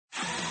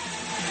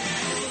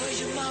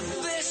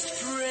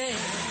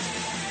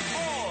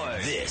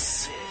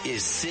This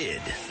is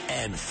Sid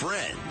and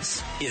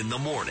Friends in the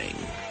morning.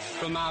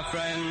 From our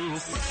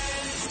friends.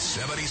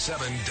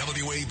 77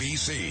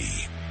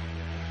 WABC.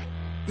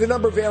 The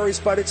number varies,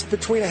 but it's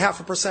between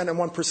 0.5% and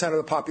 1% of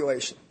the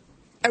population.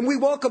 And we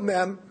welcome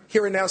them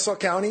here in Nassau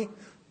County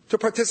to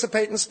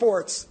participate in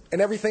sports and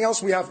everything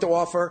else we have to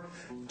offer,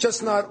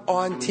 just not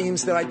on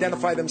teams that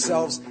identify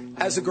themselves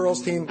as a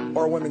girls' team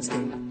or a women's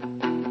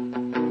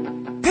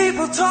team.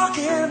 People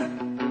talking,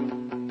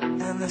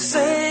 and they're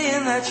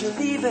saying that you're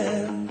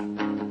leaving.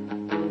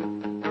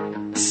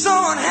 So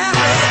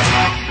unhappy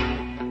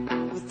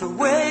with the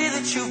way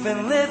that you've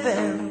been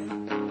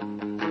living.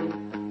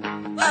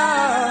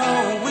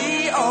 Oh,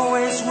 we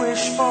always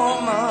wish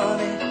for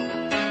money.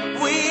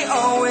 We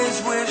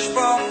always wish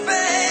for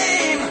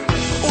fame.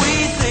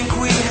 We think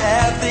we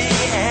have the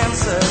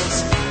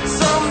answers.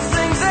 Some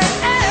things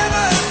ain't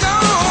ever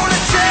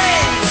gonna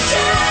change.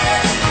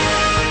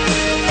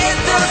 It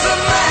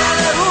doesn't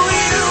matter who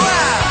you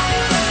are.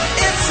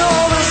 It's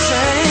all the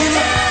same.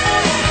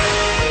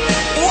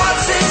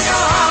 What's in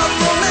your heart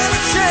will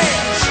never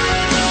change.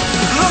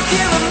 Look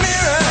in the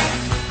mirror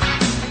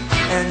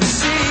and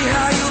see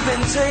how you've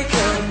been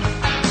taken.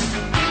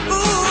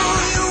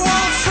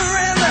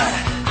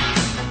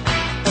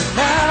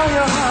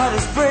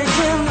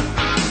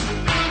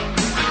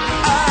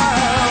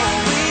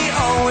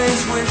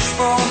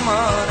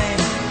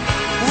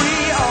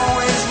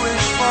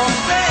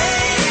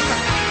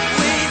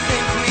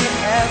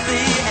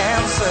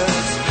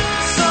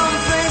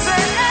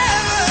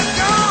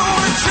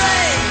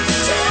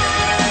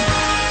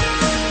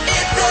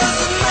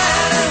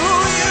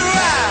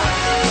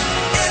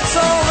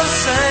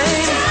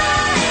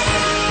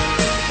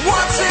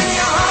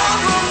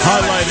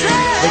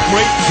 The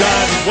great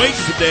John Waite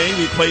today.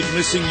 We played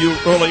Missing You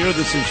earlier.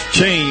 This is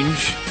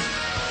Change.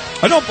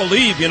 I don't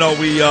believe,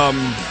 we,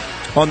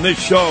 on this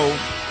show,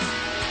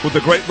 with the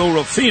great Lou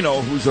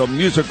Rufino, who's a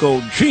musical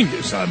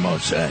genius, I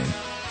must say.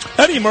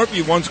 Eddie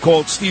Murphy once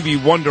called Stevie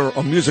Wonder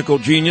a musical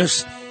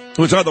genius. It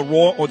was either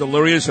Raw or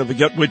Delirious, I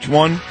forget which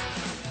one.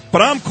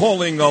 But I'm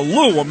calling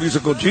Lou a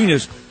musical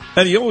genius.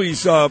 And he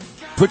always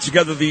puts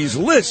together these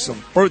lists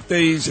of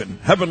birthdays and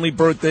heavenly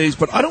birthdays.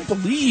 But I don't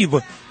believe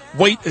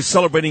Waite is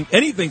celebrating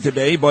anything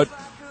today, but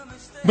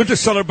we're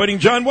just celebrating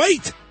John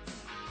Waite.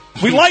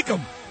 We like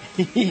him.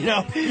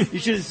 You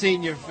should have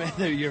seen your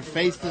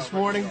face this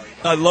morning.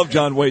 I love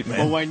John Waite, man.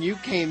 Well, when you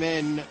came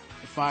in at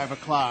 5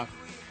 o'clock,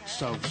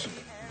 so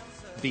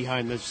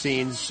behind the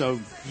scenes, so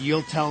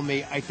you'll tell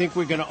me, I think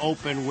we're going to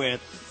open with,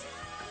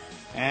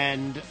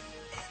 and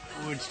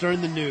it's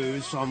during the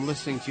news, so I'm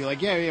listening to you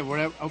like, yeah,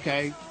 whatever,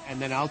 okay, and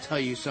then I'll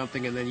tell you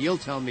something, and then you'll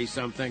tell me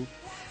something.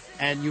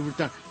 And you were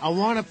done. I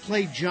want to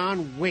play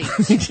John Waite,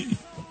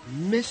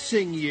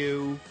 Missing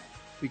You,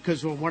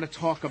 because we want to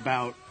talk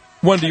about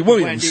Wendy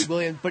Williams.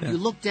 But you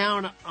look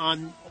down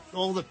on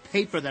all the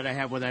paper that I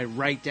have where I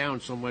write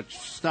down so much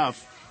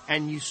stuff,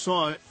 and you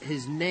saw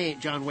his name,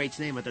 John Waite's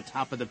name, at the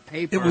top of the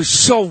paper. It was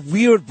so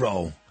weird,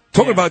 bro.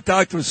 Talking about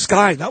Dr.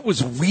 Sky, that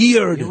was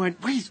weird. You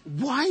went, wait,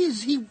 why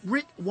is he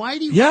why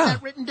do you have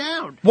that written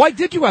down? Why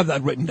did you have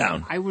that written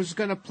down? I was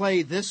going to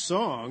play this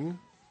song.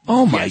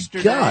 Oh, my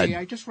Yesterday, God.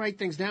 I just write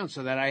things down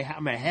so that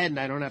I'm ahead and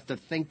I don't have to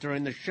think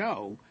during the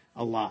show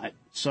a lot.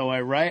 So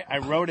I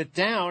wrote it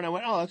down. I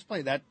went, let's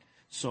play that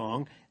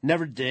song.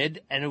 Never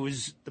did. And it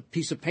was the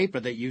piece of paper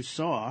that you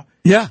saw.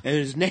 Yeah. And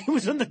his name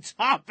was on the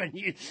top, and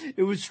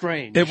it was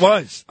strange. It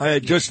was. I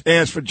had just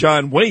asked for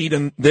John Waite,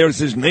 and there's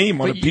his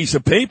name on a piece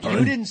of paper.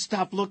 You didn't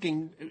stop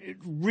looking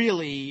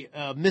really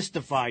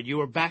mystified. You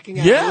were backing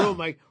out of the room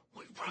like,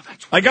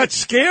 I got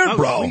scared,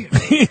 bro.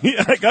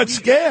 I got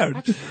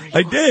scared.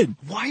 I did.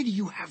 Why do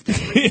you have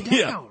that written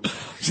down?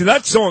 See,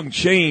 that song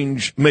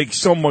Change makes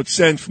so much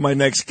sense for my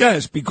next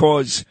guest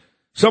because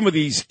some of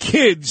these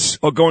kids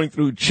are going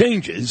through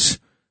changes.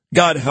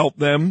 God help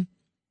them.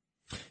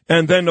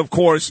 And then, of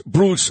course,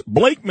 Bruce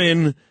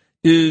Blakeman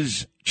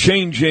is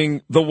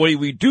changing the way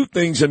we do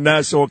things in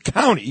Nassau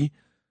County,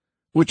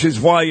 which is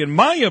why, in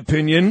my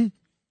opinion,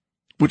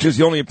 which is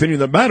the only opinion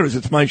that matters,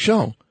 it's my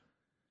show,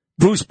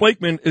 Bruce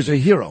Blakeman is a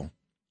hero.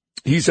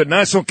 He's a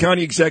Nassau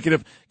County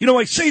executive.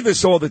 I say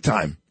this all the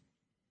time,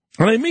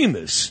 and I mean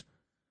this.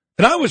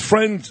 And I was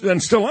friends,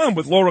 and still am,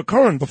 with Laura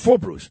Curran before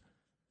Bruce.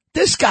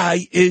 This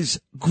guy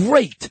is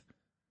great.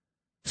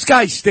 This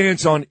guy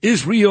stands on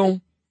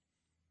Israel,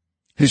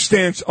 his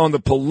stance on the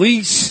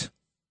police,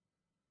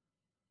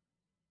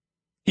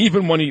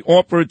 even when he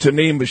offered to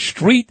name a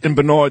street in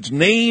Bernard's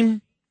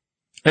name,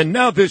 and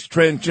now this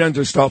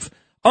transgender stuff.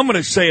 I'm going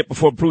to say it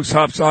before Bruce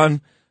hops on.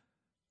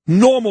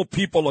 Normal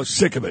people are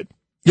sick of it.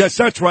 Yes,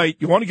 that's right.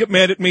 You want to get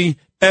mad at me?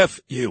 F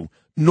you.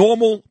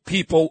 Normal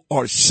people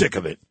are sick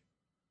of it.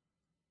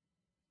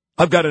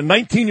 I've got a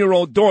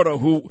 19-year-old daughter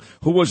who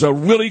was a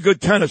really good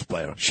tennis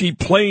player. She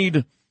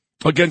played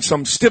against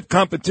some stiff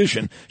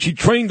competition. She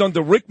trained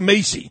under Rick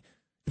Macy.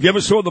 If you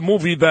ever saw the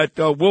movie that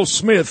Will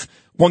Smith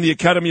won the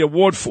Academy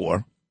Award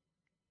for,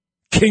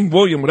 King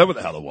William, whatever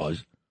the hell it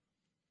was,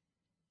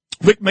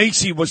 Rick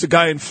Macy was the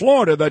guy in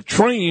Florida that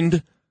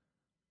trained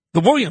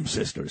the Williams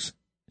sisters.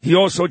 He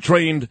also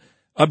trained,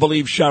 I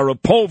believe,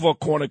 Sharapova,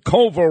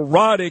 Kornikova,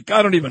 Roddick.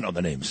 I don't even know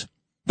the names.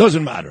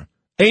 Doesn't matter.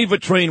 Ava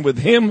trained with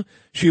him.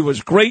 She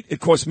was great.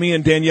 It cost me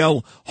and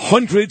Danielle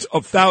hundreds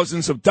of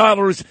thousands of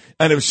dollars.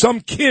 And if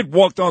some kid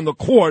walked on the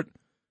court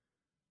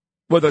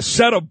with a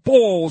set of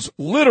balls,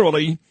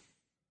 literally,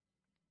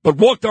 but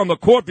walked on the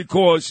court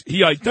because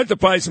he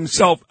identifies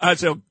himself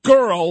as a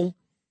girl,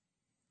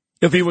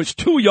 if he was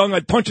too young,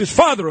 I'd punch his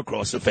father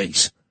across the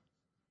face.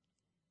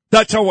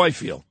 That's how I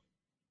feel.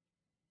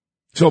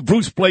 So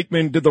Bruce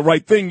Blakeman did the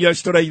right thing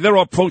yesterday. There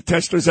are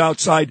protesters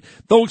outside.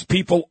 Those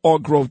people are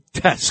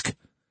grotesque.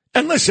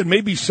 And listen,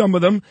 maybe some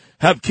of them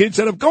have kids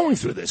that are going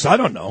through this. I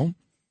don't know.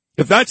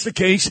 If that's the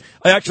case,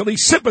 I actually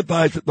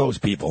sympathize with those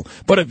people.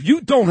 But if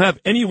you don't have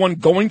anyone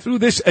going through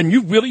this and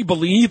you really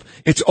believe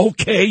it's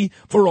okay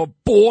for a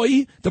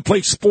boy to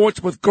play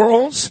sports with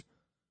girls,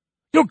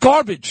 you're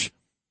garbage.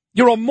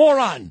 You're a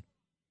moron.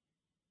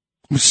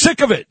 I'm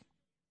sick of it.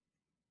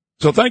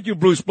 So thank you,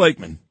 Bruce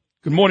Blakeman.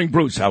 Good morning,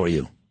 Bruce. How are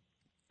you?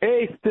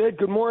 Hey, Sid.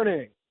 Good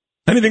morning.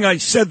 Anything I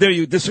said there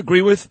you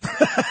disagree with?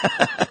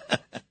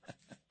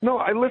 No,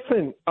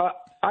 listen.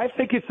 I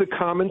think it's a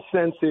common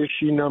sense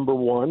issue, number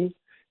one,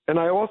 and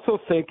I also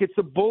think it's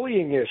a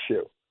bullying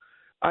issue.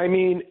 I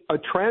mean, a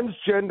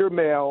transgender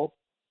male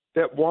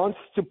that wants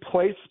to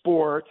play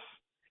sports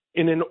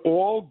in an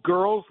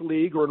all-girls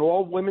league or an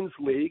all-women's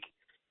league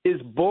is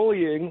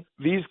bullying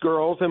these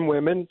girls and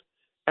women,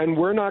 and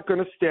we're not going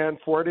to stand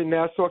for it in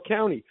Nassau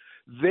County.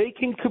 They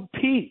can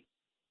compete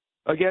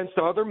against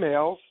other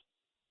males,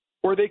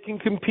 or they can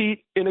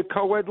compete in a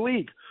co-ed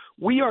league.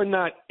 We are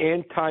not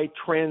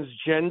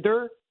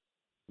anti-transgender.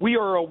 We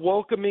are a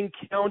welcoming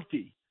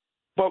county,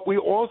 but we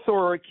also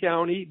are a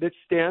county that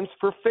stands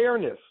for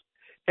fairness.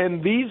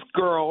 And these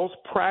girls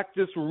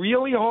practice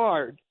really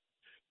hard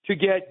to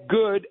get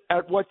good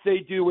at what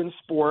they do in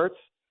sports,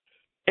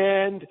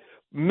 and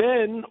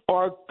men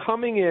are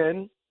coming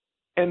in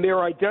and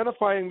they're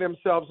identifying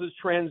themselves as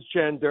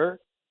transgender,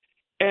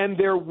 and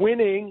they're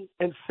winning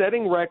and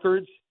setting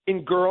records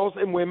in girls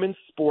and women's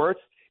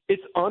sports.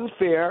 It's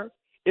unfair,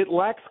 it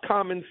lacks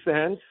common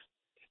sense,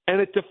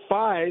 and it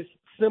defies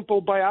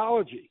simple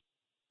biology.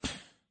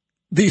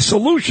 The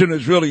solution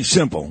is really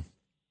simple,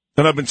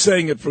 and I've been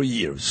saying it for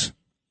years.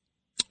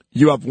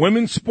 You have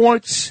women's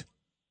sports,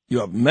 you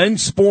have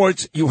men's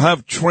sports, you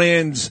have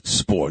trans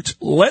sports.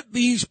 Let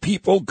these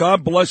people,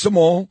 God bless them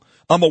all.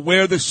 I'm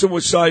aware of the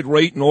suicide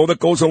rate and all that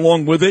goes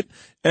along with it,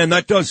 and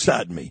that does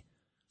sadden me.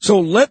 So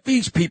let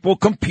these people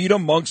compete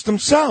amongst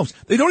themselves.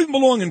 They don't even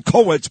belong in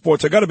co-ed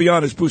sports. I got to be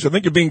honest, Bruce. I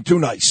think you're being too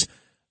nice.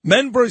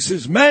 Men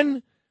versus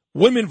men,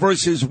 women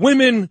versus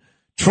women,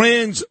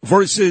 trans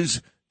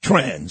versus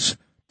trans.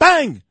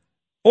 Bang!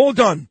 All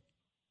done.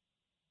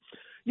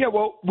 Yeah,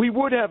 well, we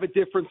would have a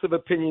difference of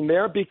opinion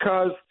there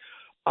because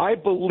I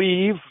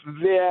believe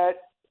that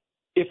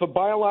if a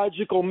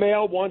biological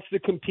male wants to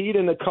compete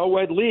in a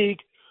co-ed league,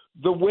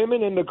 the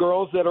women and the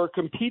girls that are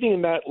competing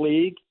in that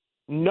league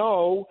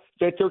know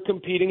that they're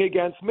competing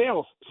against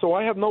males. So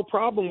I have no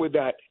problem with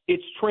that.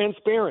 It's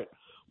transparent.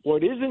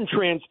 What isn't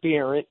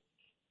transparent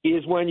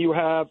is when you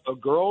have a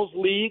girls'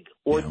 league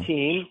or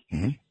team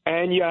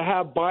and you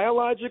have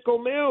biological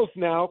males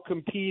now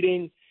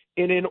competing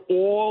in an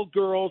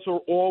all-girls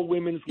or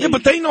all-women's league. Yeah,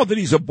 but they know that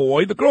he's a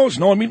boy. The girls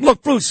know. I mean,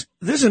 look, Bruce,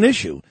 there's an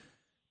issue.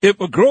 If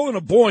a girl and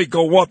a boy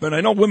go up, and I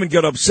know women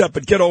get upset,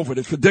 but get over it.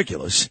 It's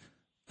ridiculous.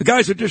 The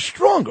guys are just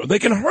stronger. They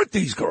can hurt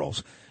these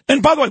girls.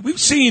 And by the way, we've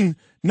seen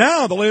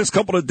now the last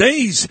couple of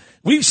days,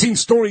 we've seen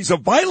stories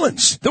of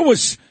violence. There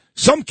was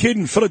some kid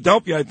in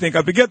Philadelphia, I think,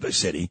 I forget the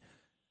city.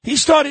 He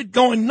started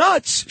going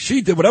nuts.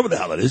 She did, whatever the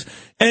hell it is,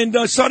 and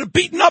started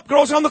beating up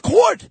girls on the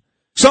court.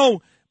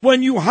 So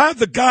when you have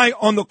the guy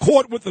on the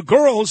court with the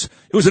girls,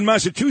 it was in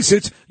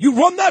Massachusetts, you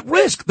run that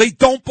risk. They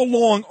don't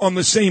belong on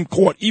the same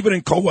court, even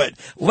in co-ed.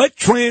 Let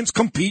trans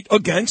compete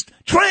against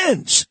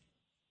trans.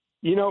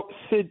 You know,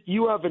 Sid,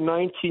 you have a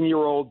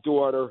 19-year-old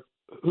daughter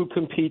who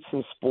competes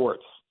in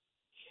sports.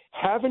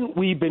 Haven't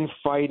we been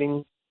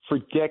fighting for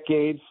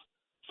decades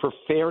for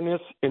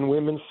fairness in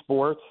women's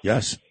sports?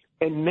 Yes.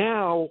 And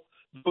now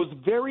those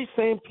very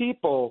same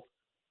people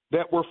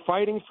that were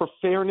fighting for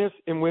fairness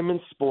in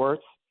women's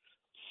sports,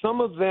 some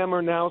of them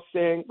are now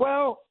saying,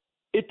 well,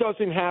 it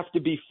doesn't have to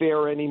be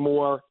fair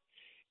anymore.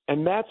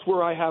 And that's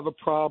where I have a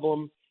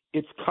problem.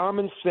 It's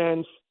common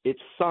sense. It's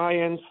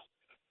science.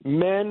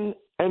 Men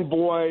and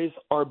boys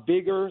are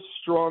bigger,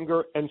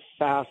 stronger, and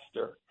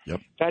faster.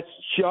 Yep. That's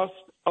just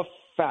a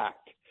fact.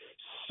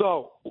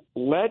 So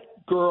let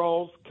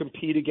girls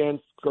compete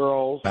against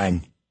girls.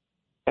 Bang.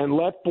 And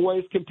let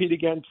boys compete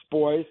against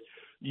boys.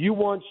 You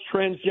want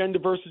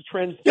transgender versus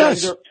transgender?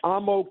 Yes.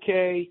 I'm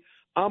okay.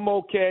 I'm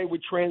okay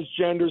with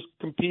transgenders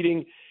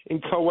competing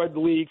in co-ed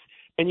leagues.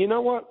 And you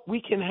know what?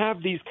 We can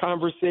have these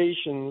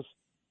conversations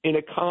in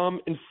a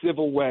calm and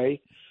civil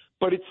way.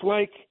 But it's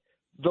like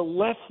the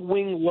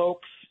left-wing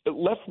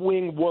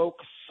woke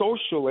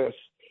socialists,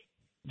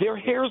 their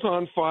hair's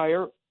on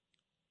fire,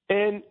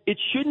 and it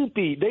shouldn't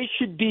be. They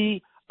should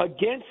be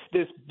against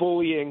this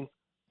bullying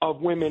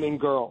of women and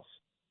girls.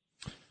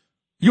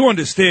 you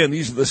understand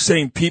these are the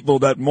same people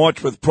that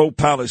march with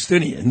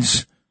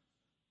pro-Palestinians,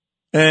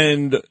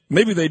 and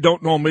maybe they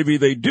don't know, maybe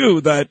they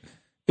do, that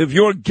if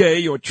you're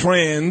gay or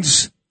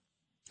trans,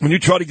 when you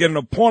try to get an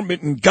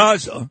apartment in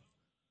Gaza,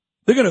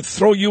 they're going to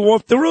throw you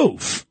off the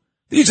roof.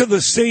 These are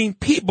the same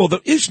people.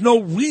 There is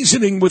no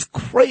reasoning with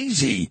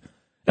crazy.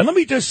 And let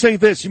me just say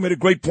this. You made a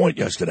great point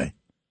yesterday.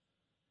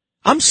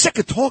 I'm sick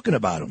of talking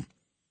about them.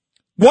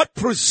 What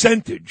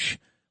percentage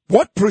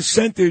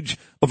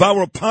of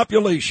our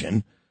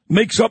population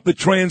makes up the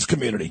trans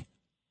community?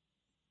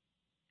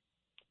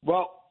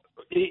 Well,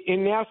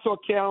 in Nassau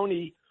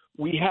County,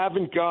 we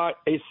haven't got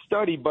a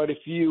study, but if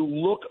you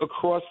look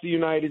across the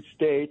United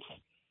States,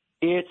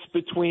 it's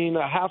between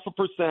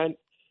 0.5%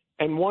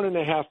 and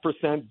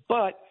 1.5%,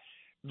 but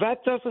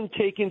that doesn't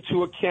take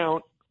into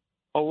account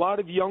a lot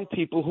of young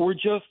people who are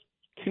just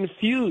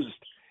confused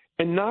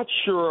and not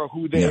sure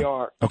who they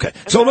are. Okay.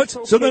 So let's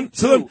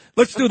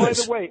do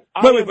this. Wait.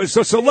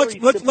 So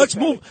let's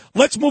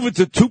move it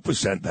to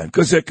 2% then,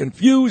 because they're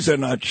confused, they're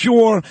not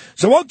sure.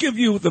 So I'll give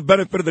you the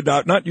benefit of the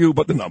doubt, not you,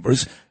 but the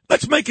numbers.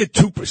 Let's make it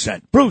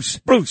 2%.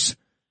 Bruce,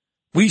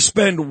 we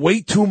spend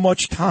way too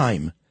much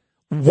time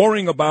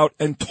worrying about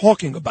and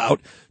talking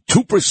about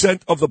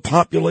 2% of the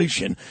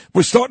population.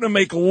 We're starting to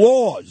make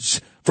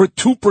laws for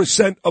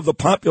 2% of the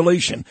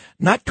population,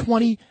 not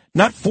 20,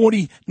 not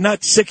 40,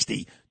 not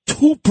 60.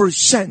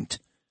 2%.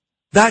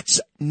 That's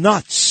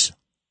nuts.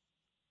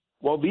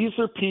 Well, these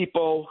are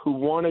people who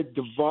want to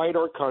divide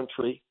our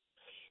country.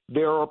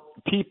 There are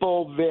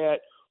people that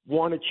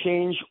want to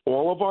change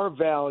all of our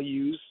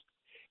values,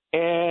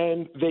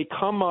 and they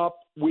come up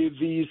with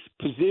these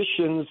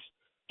positions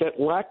that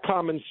lack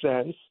common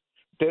sense,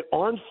 that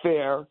aren't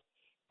fair,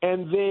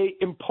 and they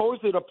impose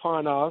it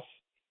upon us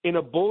in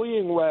a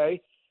bullying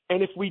way.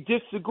 And if we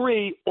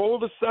disagree, all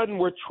of a sudden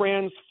we're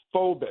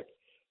transphobic.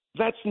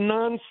 That's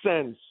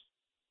nonsense.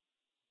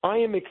 I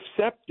am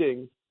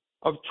accepting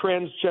of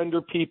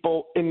transgender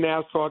people in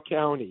Nassau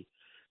County.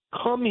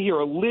 Come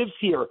here, live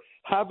here,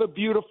 have a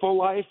beautiful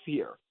life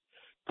here.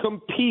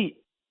 Compete,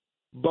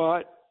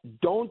 but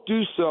don't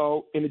do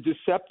so in a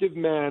deceptive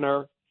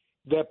manner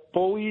that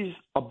bullies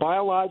a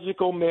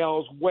biological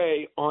male's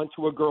way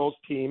onto a girl's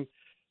team.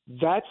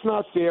 That's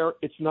not fair.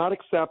 It's not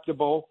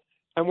acceptable,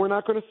 and we're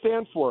not going to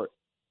stand for it.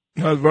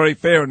 That was very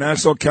fair.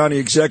 Nassau County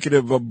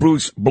Executive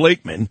Bruce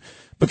Blakeman.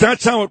 But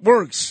that's how it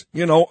works.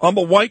 You know, I'm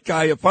a white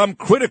guy. If I'm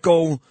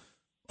critical,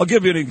 I'll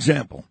give you an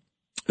example.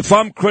 If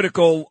I'm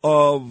critical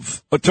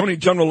of Attorney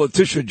General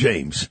Letitia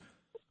James,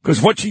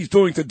 because what she's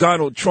doing to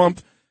Donald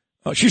Trump,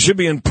 she should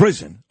be in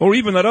prison. Or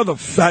even that other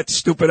fat,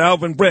 stupid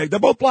Alvin Bragg. They're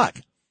both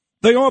black.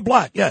 They are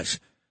black, yes.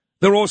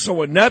 They're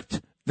also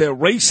inept. They're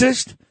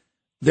racist.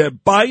 They're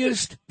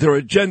biased. They're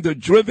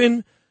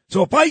agenda-driven.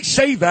 So if I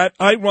say that,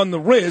 I run the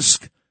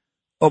risk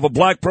of a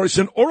black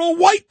person or a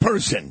white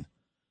person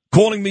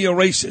calling me a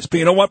racist. But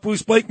you know what,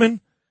 Bruce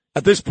Blakeman?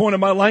 At this point in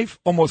my life,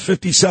 almost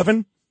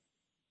 57,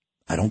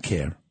 I don't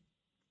care.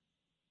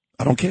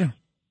 I don't care.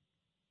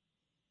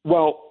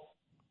 Well,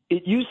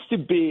 it used to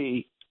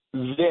be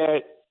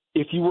that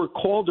if you were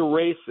called a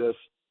racist,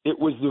 it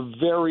was a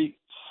very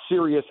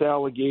serious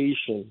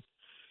allegation,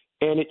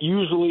 and it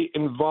usually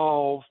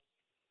involved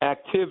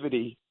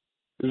activity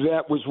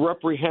that was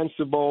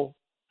reprehensible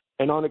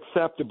and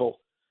unacceptable.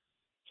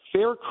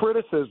 Fair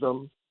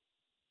criticism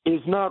is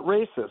not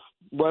racist,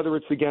 whether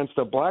it's against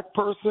a black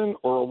person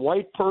or a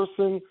white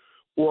person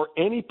or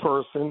any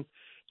person.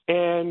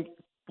 And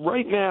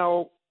right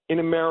now in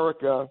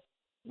America,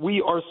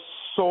 we are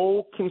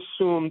so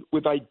consumed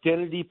with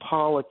identity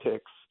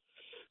politics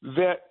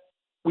that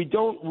we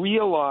don't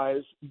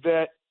realize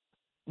that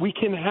we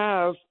can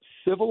have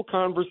civil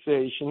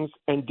conversations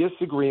and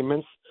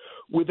disagreements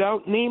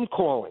without name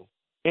calling.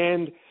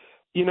 And,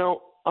 you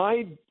know,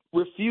 I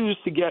refuse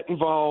to get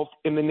involved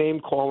in the name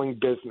calling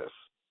business.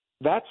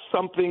 That's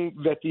something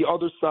that the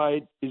other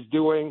side is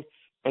doing,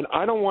 and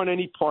I don't want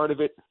any part of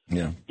it.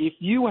 Yeah. If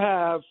you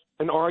have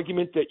an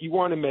argument that you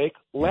want to make,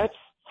 let's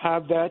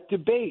have that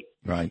debate.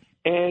 Right.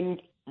 And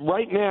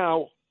right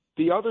now,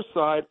 the other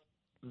side,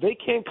 they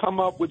can't come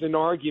up with an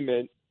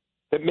argument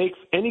that makes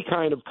any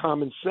kind of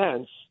common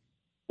sense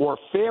or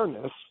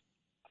fairness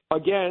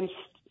against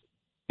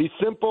the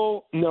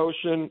simple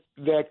notion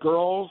that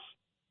girls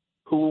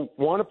who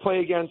want to play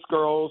against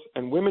girls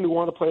and women who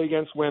want to play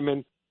against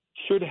women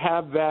should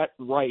have that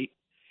right.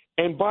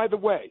 And by the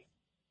way,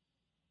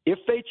 if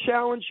they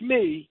challenge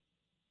me,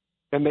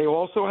 and they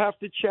also have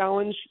to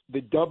challenge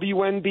the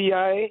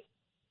WNBA,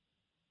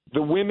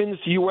 the Women's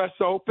U.S.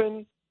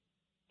 Open,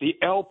 the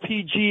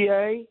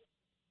LPGA,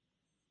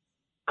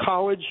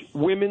 college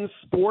women's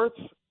sports,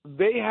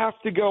 they have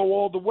to go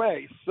all the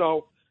way.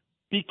 So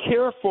be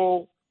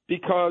careful,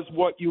 because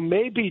what you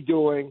may be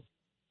doing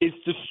is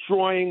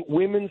destroying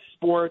women's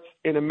sports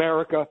in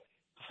America,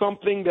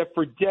 something that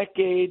for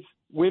decades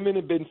women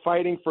have been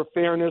fighting for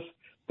fairness.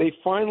 They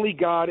finally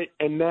got it,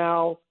 and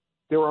now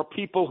there are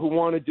people who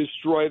want to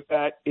destroy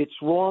that. It's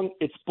wrong.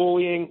 It's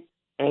bullying,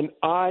 and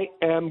I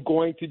am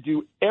going to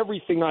do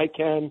everything I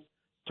can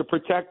to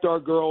protect our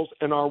girls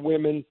and our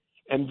women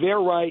and their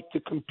right to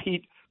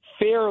compete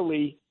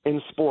fairly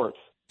in sports.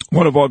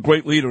 One of our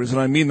great leaders,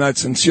 and I mean that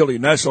sincerely,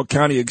 Nassau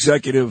County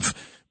Executive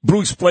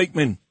Bruce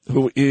Blakeman,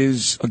 who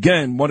is,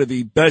 again, one of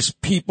the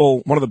best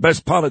people, one of the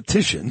best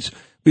politicians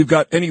we've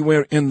got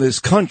anywhere in this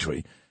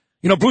country.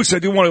 You know, Bruce, I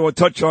do want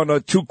to touch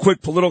on two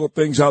quick political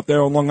things out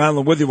there on Long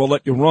Island with you. We'll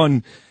let you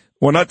run.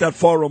 We're not that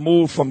far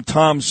removed from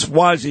Tom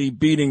Swazi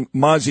beating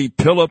Mazi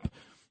Pilip.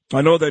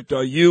 I know that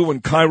you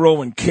and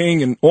Cairo and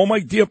King and all my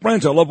dear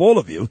friends, I love all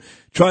of you,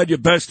 tried your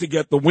best to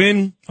get the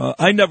win.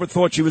 I never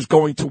thought she was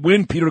going to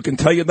win. Peter can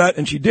tell you that,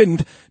 and she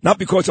didn't. Not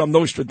because I'm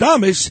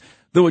Nostradamus.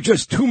 There were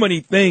just too many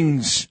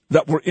things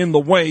that were in the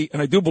way,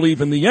 and I do believe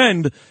in the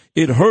end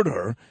it hurt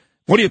her.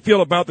 What do you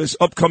feel about this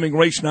upcoming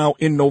race now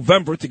in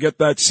November to get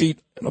that seat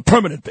on a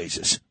permanent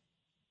basis?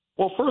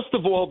 Well, first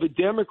of all, the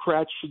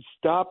Democrats should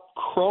stop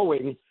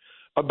crowing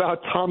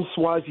about Tom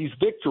Swazi's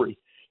victory.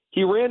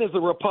 He ran as a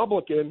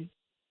Republican.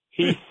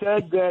 He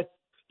said that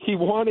he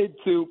wanted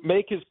to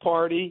make his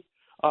party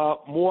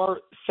more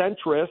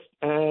centrist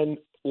and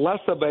less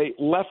of a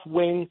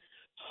left-wing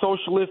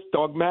socialist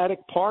dogmatic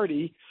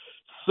party.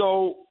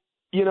 So,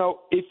 you know,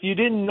 if you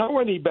didn't know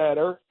any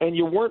better and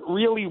you weren't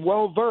really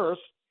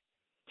well-versed,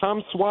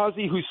 Tom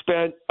Swazi, who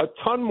spent a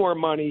ton more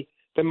money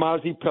than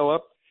Mazi Pilip,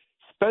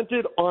 spent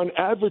it on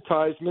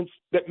advertisements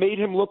that made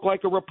him look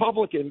like a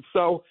Republican.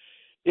 So,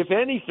 if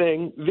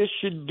anything, this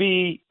should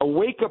be a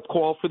wake-up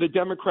call for the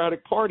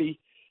Democratic Party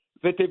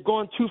that they've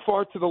gone too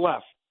far to the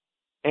left.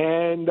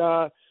 And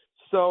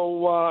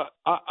so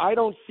I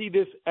don't see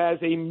this as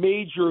a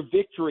major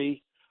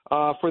victory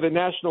for the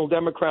National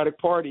Democratic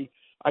Party.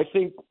 I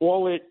think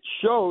all it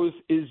shows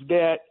is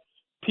that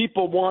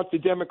people want the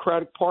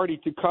Democratic Party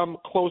to come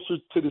closer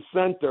to the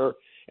center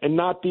and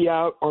not be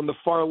out on the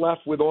far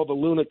left with all the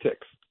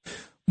lunatics.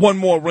 One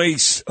more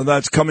race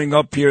that's coming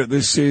up here.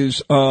 This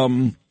is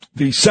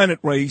the Senate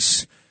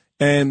race,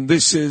 and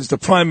this is the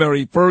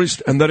primary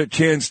first, and then a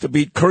chance to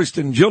beat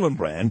Kirsten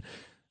Gillibrand.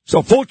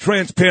 So full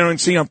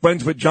transparency, I'm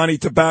friends with Johnny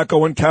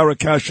Tobacco and Kara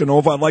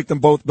Cashanova. I like them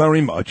both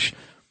very much.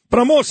 But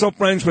I'm also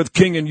friends with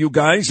King and you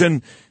guys,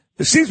 and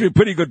it seems to be a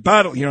pretty good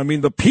battle here. I mean,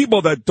 the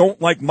people that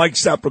don't like Mike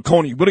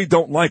Sapriconi really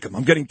don't like him.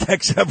 I'm getting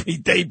texts every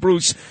day,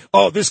 Bruce.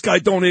 Oh, this guy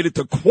donated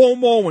to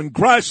Cuomo and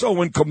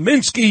Grasso and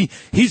Kaminsky.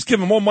 He's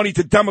giving more money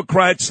to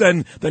Democrats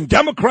than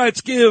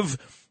Democrats give.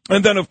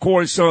 And then, of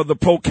course, the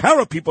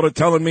pro-Cara people are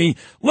telling me,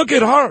 look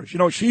at her. You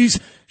know, she's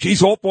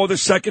all for the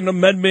Second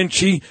Amendment.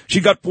 She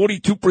got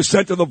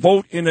 42% of the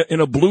vote in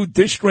a blue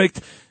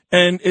district.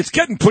 And it's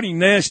getting pretty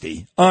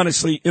nasty,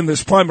 honestly, in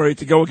this primary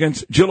to go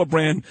against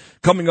Gillibrand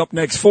coming up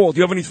next fall. Do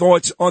you have any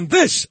thoughts on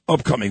this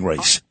upcoming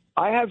race?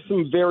 I have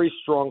some very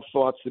strong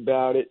thoughts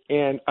about it.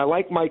 And I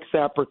like Mike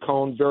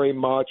Sapricone very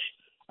much.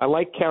 I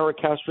like Kara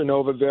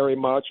Castronova very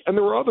much. And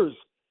there are others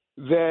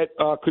that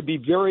could be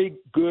very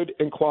good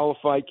and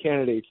qualified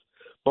candidates.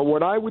 But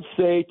what I would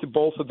say to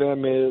both of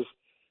them is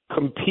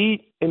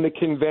compete in the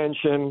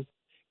convention,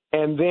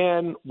 and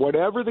then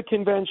whatever the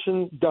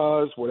convention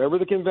does, whatever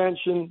the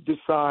convention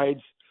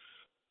decides,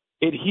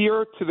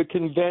 adhere to the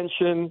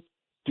convention.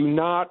 Do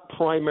not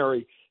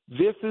primary.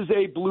 This is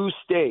a blue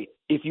state.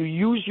 If you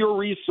use your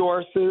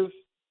resources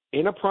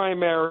in a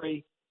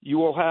primary, you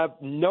will have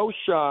no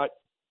shot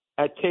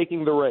at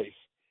taking the race.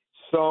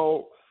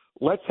 So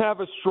let's have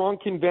a strong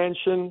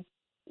convention.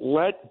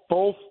 Let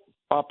both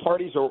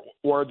parties,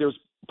 or there's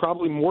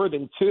probably more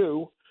than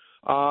two.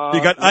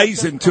 You got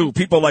Eisen, too.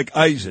 People like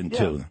Eisen,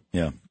 too.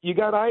 Yeah. You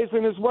got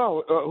Eisen as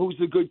well, who's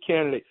a good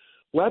candidate.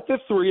 Let the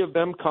three of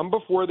them come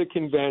before the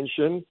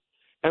convention,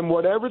 and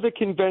whatever the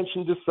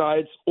convention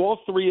decides, all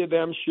three of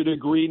them should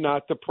agree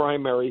not to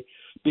primary,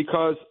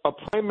 because a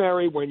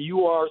primary, when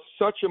you are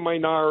such a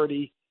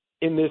minority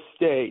in this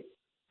state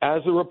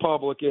as a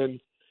Republican,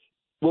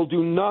 will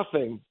do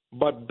nothing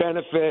but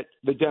benefit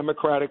the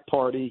Democratic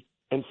Party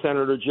and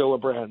Senator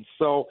Gillibrand.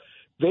 So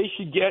they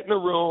should get in a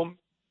room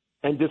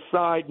and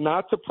decide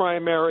not to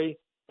primary,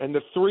 and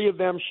the three of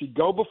them should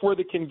go before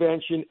the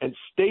convention and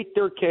state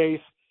their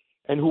case,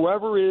 and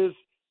whoever is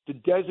the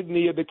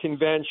designee of the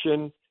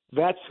convention,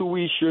 that's who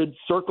we should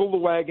circle the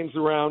wagons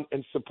around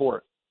and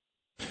support.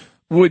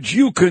 Would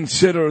you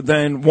consider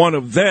then one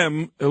of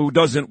them who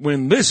doesn't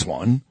win this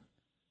one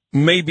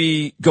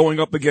maybe going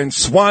up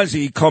against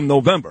Swazi come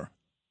November?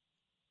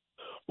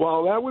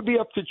 Well, that would be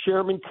up to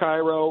Chairman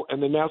Cairo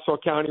and the Nassau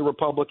County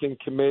Republican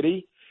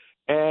Committee.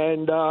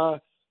 And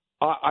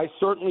I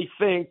certainly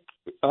think,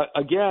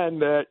 again,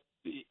 that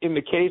in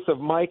the case of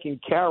Mike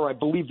and Kara, I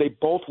believe they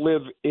both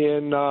live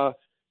in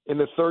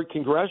the 3rd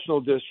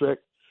Congressional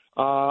District.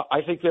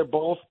 I think they're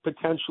both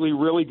potentially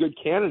really good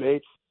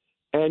candidates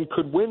and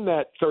could win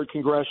that 3rd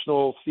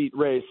Congressional seat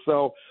race.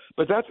 So,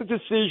 but that's a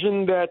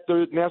decision that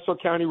the Nassau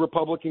County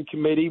Republican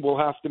Committee will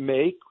have to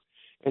make.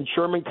 And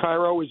Chairman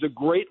Cairo is a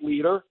great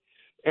leader.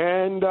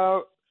 And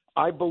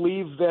I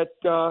believe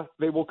that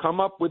they will come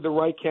up with the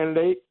right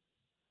candidate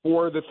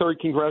for the 3rd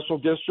Congressional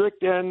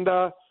District, and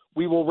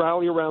we will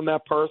rally around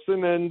that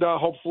person, and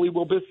hopefully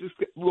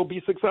we'll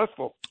be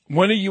successful.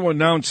 When are you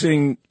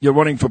announcing you're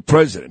running for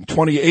president,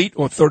 28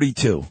 or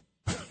 32?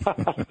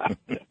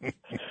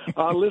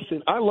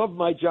 Listen, I love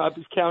my job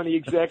as county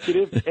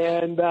executive,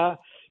 and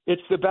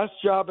it's the best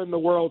job in the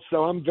world,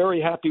 so I'm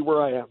very happy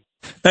where I am.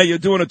 Hey, you're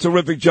doing a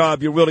terrific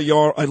job. You really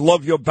are. I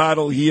love your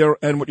battle here,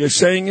 and what you're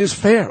saying is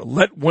fair.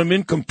 Let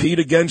women compete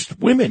against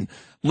women.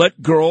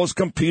 Let girls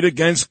compete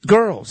against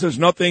girls. There's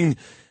nothing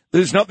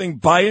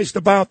biased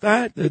about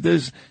that.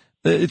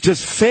 It's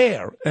just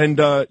fair. And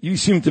you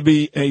seem to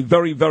be a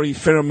very, very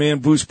fair man,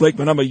 Bruce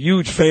Blakeman. I'm a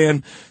huge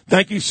fan.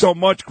 Thank you so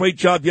much. Great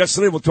job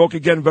yesterday. We'll talk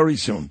again very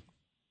soon.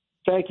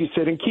 Thank you,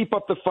 Sid, and keep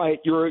up the fight.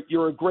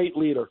 You're a great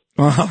leader.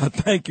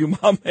 Thank you,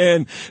 my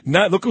man.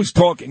 Now, look who's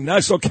talking.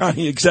 Nassau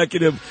County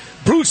Executive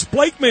Bruce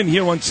Blakeman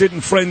here on Sid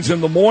and Friends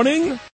in the Morning.